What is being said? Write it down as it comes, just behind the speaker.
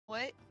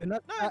No,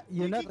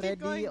 You're you not can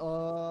keep ready going.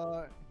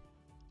 or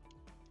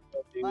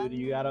Dude,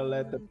 you gotta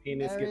let the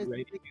penis get Paris-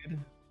 ready, dude.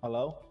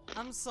 Hello?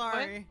 I'm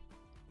sorry.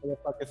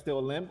 Motherfucker's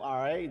still limp?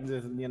 Alright,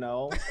 just, you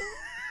know.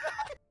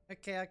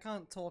 Okay, I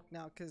can't talk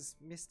now because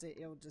Mr.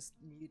 Ill just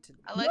muted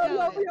me. I like Yo,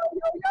 how yo, yo,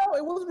 yo, yo,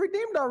 it was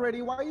redeemed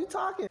already. Why are you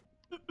talking?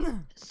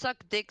 suck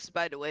dicks,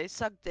 by the way.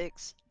 Suck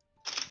dicks.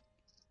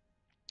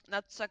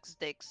 Not sucks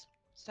dicks.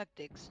 Suck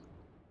dicks.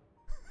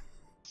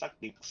 Suck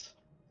dicks.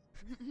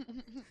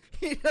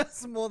 He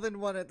has more than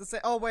one at the same.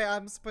 Oh wait,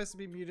 I'm supposed to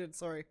be muted.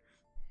 Sorry.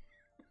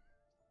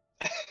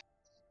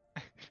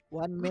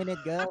 1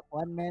 minute, girl.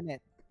 1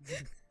 minute.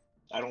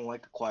 I don't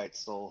like a quiet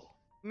soul.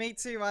 Me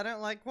too. I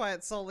don't like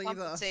Quiet Soul either.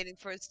 Compensating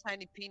for his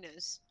tiny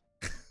penis.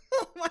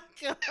 Oh my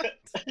god.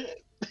 You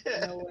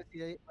know what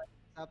you're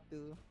up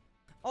to.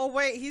 Oh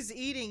wait, he's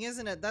eating,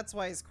 isn't it? That's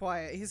why he's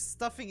quiet. He's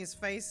stuffing his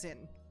face in.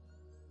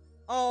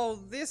 Oh,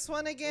 this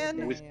one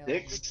again? With Damn.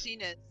 dicks? With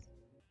penis.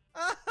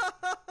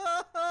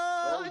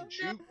 Oh,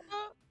 juke.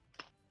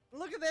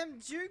 Look at them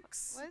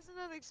jukes. Why isn't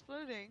that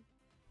exploding?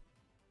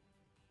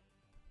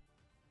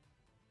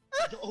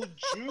 Oh,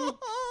 juke.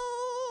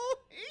 Oh,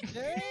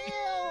 Damn!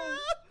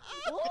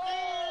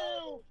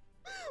 Whoa!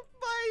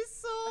 my One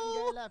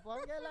soul. guy left. One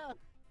guy left.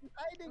 He's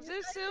hiding. Is he's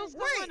there still hiding.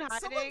 someone Wait, hiding?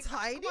 someone's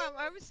hiding? Come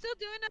on, are we still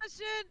doing that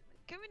shit?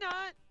 Can we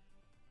not?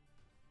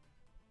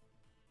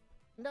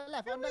 On the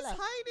left. Who On the is left.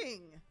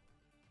 hiding?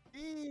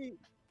 Eee,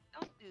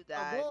 Don't do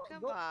that. go-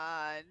 Come go- on.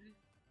 not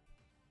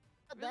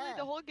Really, that.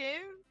 the whole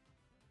game?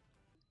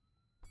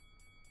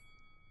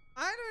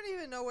 I don't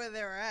even know where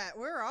they're at.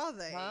 Where are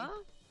they? Huh?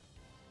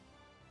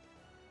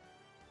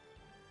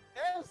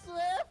 Damn,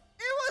 Swift!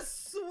 It was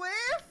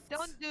Swift?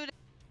 Don't do that.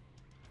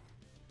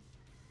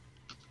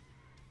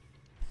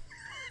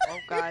 Oh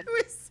god. Who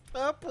is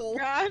purple?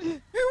 God. Who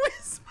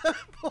is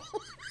purple?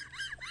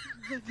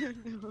 Don't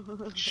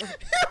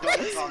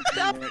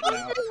talk to me right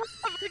now.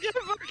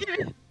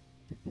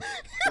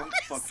 Don't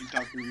fucking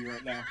talk to me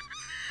right now.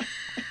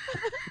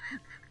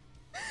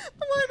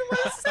 Why do I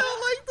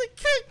sound like the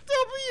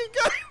KW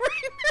guy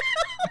right now?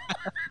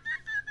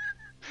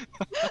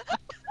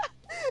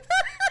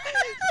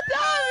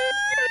 Stop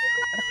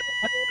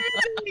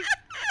it!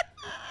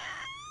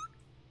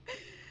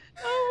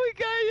 Oh my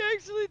god, you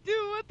actually do.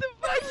 What the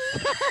fuck?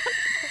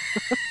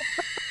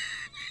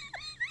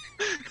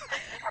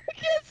 I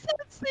can't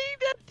stop seeing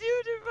that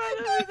dude in front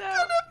of me I'm now.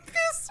 gonna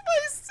piss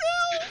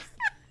myself.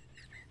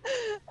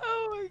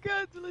 Oh my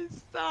god, please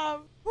stop.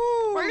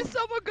 Ooh. Why is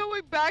someone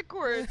going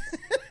backwards?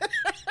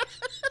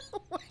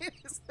 Wait,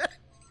 is that?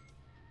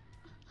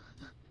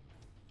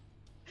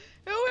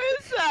 Who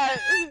is that?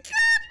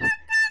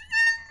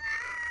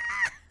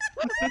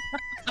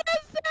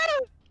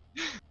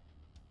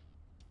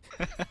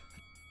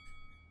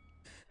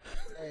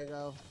 There you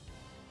go.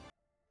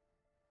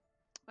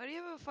 Why do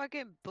you have a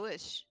fucking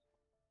bush?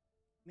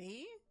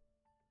 Me?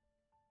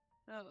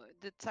 No,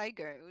 the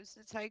tiger. It was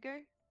the tiger?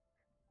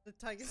 The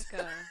tiger's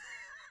Like a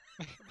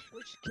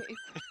bush cape.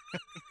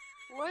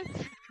 What?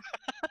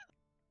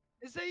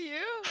 Is that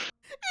you?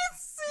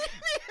 It's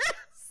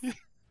serious.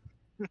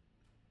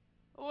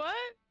 What?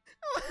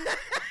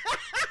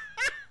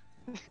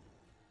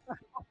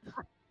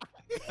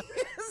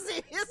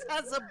 Serious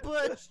has a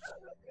bush.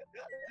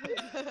 He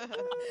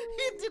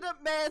didn't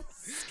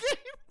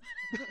manscape.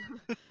 I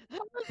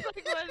was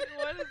like,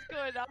 what is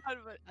going on?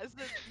 But I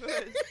said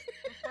bush.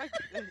 For fuck's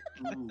sake.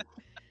 Ooh.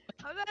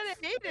 I'm not a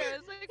hater.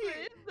 It's like,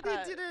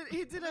 what is that?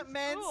 He didn't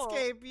That's cool.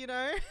 manscape, you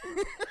know.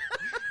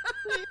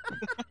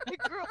 He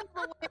grew up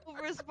all the way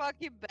over his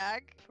fucking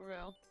back. For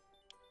real.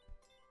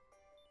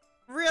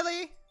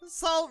 Really?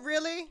 Salt,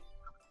 really?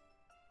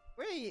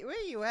 Where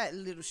you at,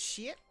 little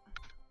shit?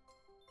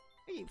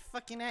 Where you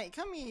fucking at?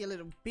 Come here, you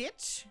little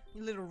bitch.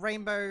 You little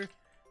rainbow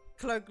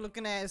cloak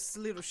looking ass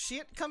little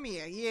shit. Come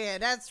here. Yeah,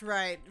 that's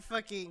right.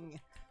 Fucking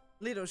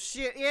little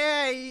shit.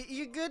 Yeah,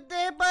 you good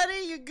there,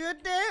 buddy? You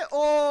good there?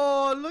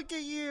 Oh, look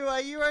at you.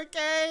 Are you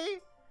okay?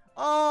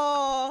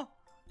 Oh.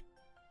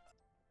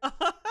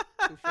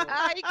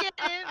 Ah, you can't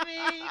hit me.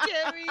 You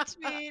can't reach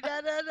me. Da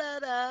da da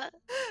da.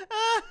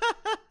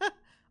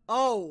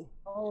 Oh.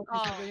 Oh,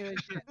 Oh.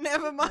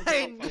 Never Oh,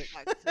 mind. for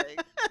fuck's sake.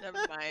 Never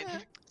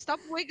mind. Stop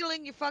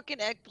wiggling your fucking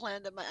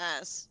eggplant at my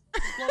ass.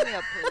 Just blow me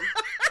up, please.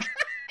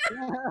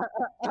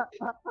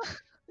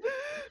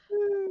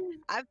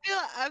 I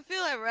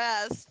feel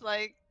harassed.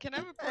 Like, can I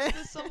report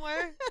this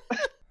somewhere?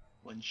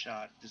 One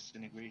shot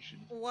disintegration.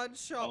 One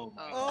shot. Oh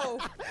my Oh.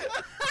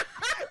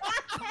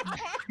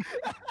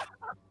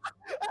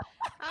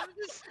 I'm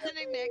just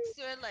standing next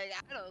to it like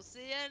I don't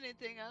see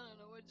anything. I don't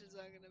know what you're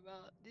talking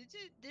about.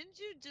 Didn't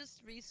you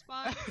just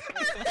respawn?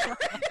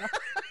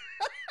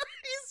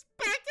 He's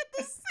back at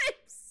the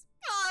same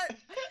spot.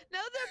 No,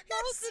 they're He's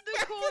both in the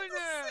back at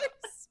corner. same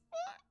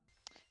spot.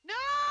 No!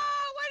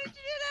 Why did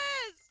you do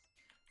this?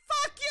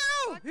 Fuck you!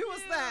 Fuck Who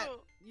was that?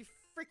 you. You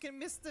freaking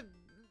Mr.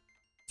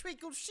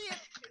 Twinkle shit.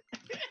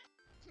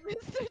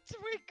 Mr.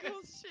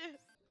 Twinkle shit.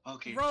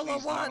 Okay, Roll a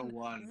please, not a one.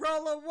 one.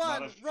 Roll a Not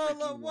one. a Roll a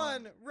freaking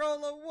one.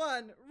 Roll a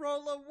one.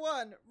 Roll a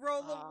one.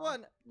 Roll a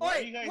one. Why are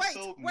Wait, you guys wait,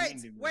 so wait,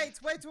 mean to me?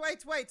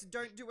 wait.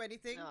 Don't do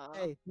anything. No.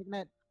 Hey,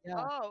 Nicknet. Yeah.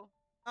 Oh,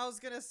 I was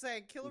gonna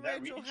say Killer that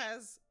Angel reach?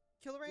 has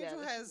Killer yeah,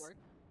 Angel that should has work.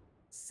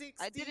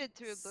 66 I did it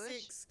through a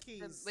bush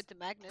keys. with the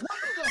magnet.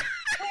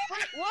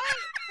 What?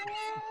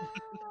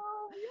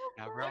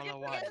 Now Look roll at a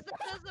one. this, that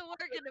doesn't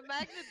work and the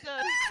magnet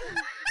does.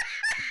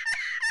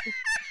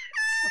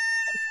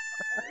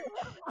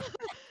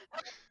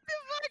 The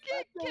fucking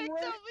kicked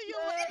over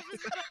your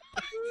legs.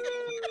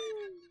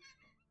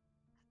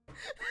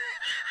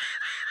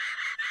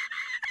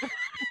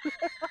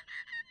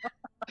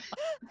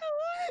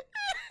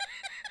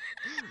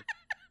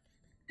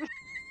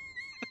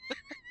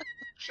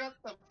 Shut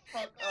the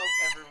fuck up,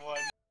 everyone.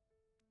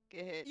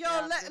 Get hit. Yo, Yeah,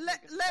 I'm let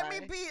definitely let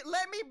gonna me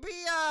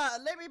die.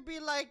 let me be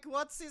like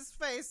what's his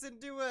face and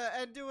do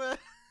a Do a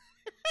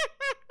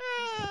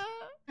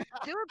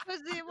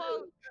pussy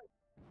emote.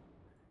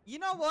 You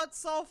know what,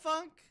 Soul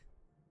Funk?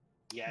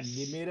 Yes.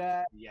 Give me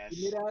that. Yes. Give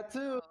me that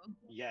too. Oh.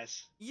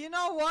 Yes. You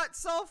know what,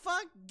 Soul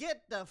Funk?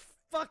 Get the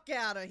fuck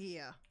out of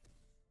here.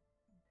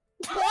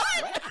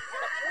 What?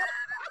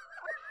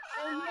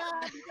 Oh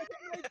yeah, because of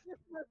my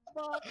Christmas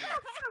box.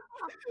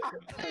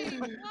 Wait,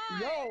 why?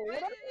 Yo, Why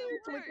what up? did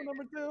it Switch work?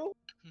 number 2.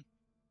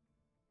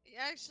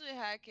 You're actually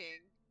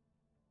hacking.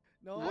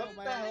 No, What How my did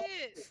the that hell?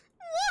 hit?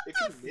 It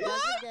can it miss?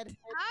 doesn't get hit.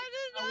 How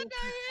did I that was not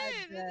hit? like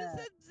It just that.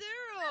 said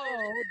zero.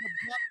 Oh, the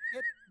box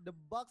hit. The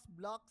box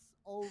blocks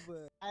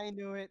over. I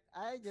knew it.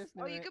 I just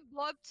knew Oh, you it. could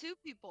blow up 2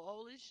 people.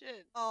 Holy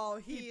shit. Oh,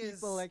 Three he is.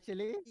 people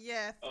actually.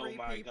 Yeah, Oh three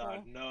my people.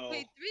 god, no.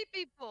 Wait, 3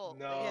 people.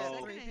 No. Wait, Yeah, is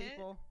that 3 gonna hit?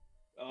 people.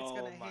 Oh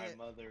gonna my hit.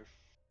 mother.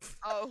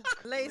 Oh.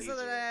 Laser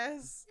that Laser.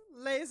 ass.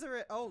 Laser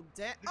it. Oh,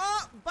 damn.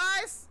 Oh,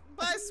 bye,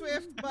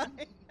 Swift. Bye.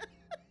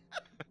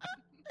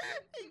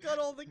 He got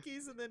all the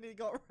keys and then he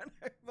got run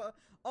over.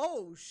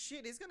 Oh,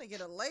 shit. He's gonna get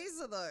a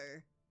laser,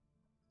 though.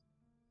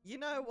 You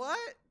know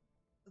what?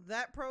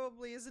 That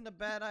probably isn't a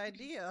bad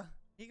idea.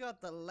 He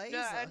got the laser.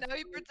 Yeah, I know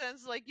he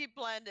pretends like he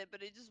planned it,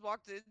 but he just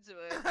walked into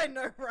it. I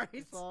know,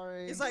 right?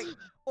 Sorry. It's like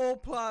all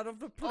part of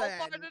the All plan.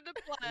 part of the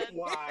plan.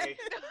 Why?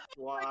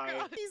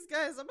 Why? These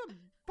guys, I'm gonna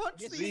punch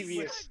these.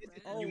 Xevious,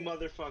 Oh. you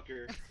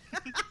motherfucker.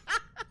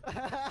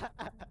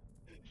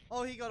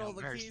 Oh, he got No all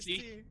the keys mercy.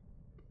 too.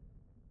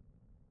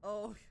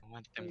 Oh, I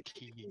want them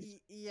keys.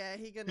 yeah,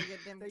 he gonna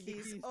get them Take the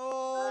keys. keys.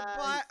 Oh,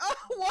 Nice. oh,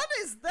 what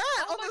is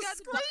that Oh on my the god,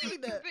 the box is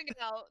screen? pooping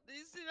out. Do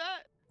you see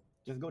that?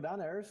 Just go down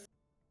there.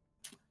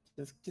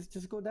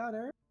 Just go down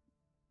there.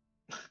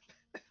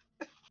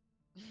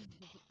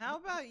 How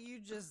about you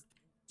just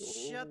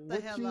shut the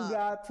what hell you up?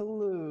 got to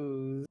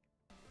lose?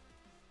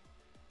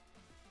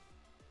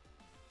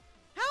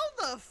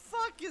 How the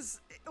fuck is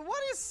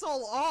what is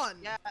Soul on?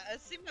 Yeah, I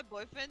see my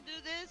boyfriend do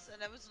this,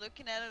 and I was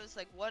looking at it. I was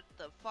like, "What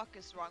the fuck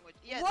is wrong with?"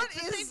 Yeah, What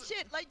it's the is- same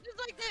shit. Like just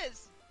like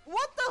this.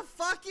 What the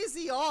fuck is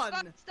he Fuck,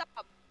 on?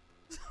 stop.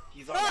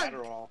 He's on Fuck.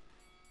 Adderall.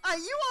 Are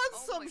you on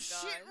Oh some my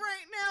shit God.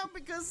 right now?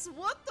 Because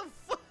what the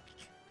fuck?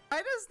 Why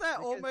does that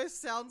Because-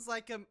 almost sounds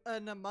like an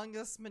Among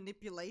Us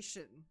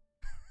manipulation?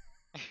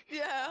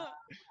 Yeah.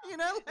 You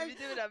know, If like you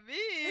do it at me.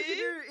 if you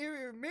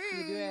do me,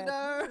 You do you it.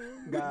 know.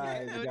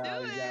 Guys, Don't do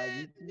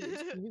guys,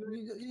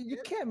 it. you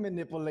can't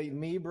manipulate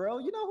me, bro.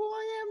 You know who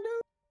I am,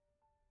 dude.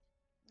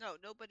 No,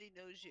 nobody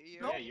knows you.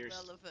 You're Yeah, you're s-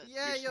 irrelevant.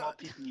 Yeah, You're small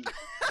PP.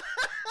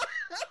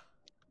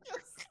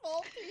 You're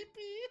small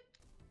PP.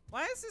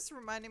 Why is this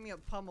reminding me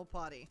of Pummel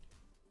Party?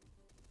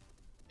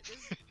 It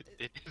is,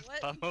 It is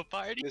what? Pummel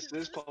Party. This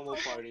is Pummel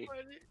Party.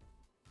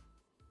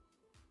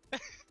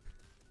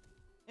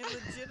 It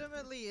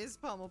legitimately is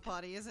Pummel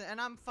Party, isn't it? And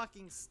I'm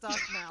fucking stuck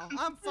now.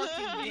 I'm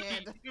fucking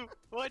dead.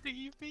 What do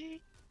you mean?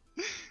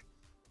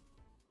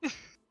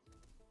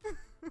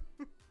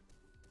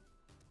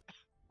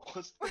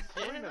 What's the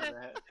point of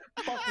that?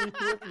 Fucking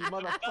Swift, you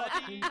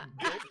motherfucking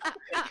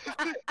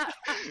bitch.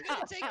 You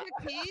gonna take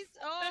your keys?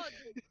 Oh,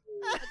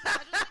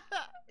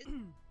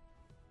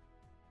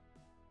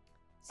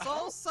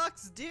 Soul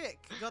sucks dick.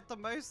 Got the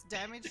most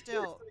damage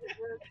dealt.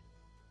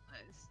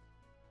 nice.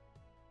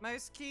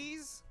 Most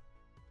keys?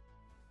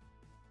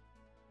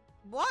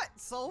 What?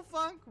 Soul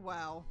Funk?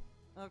 Wow.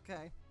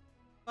 Okay.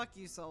 Fuck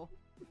you, Soul.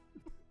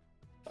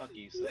 Fuck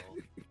you, Soul.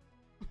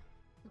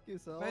 Okay,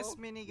 so Most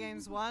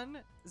minigames won.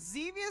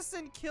 Xevious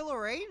and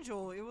Killer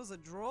Angel. It was a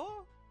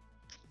draw?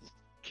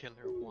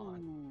 Killer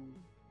one. Ooh.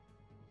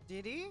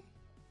 Did he?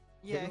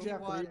 Yeah, Didn't he you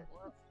have to won. read-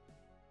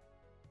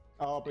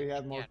 Oh, but he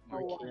has more. Yeah.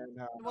 more than,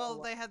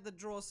 Well, they had the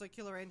draw, so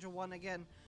Killer Angel won again.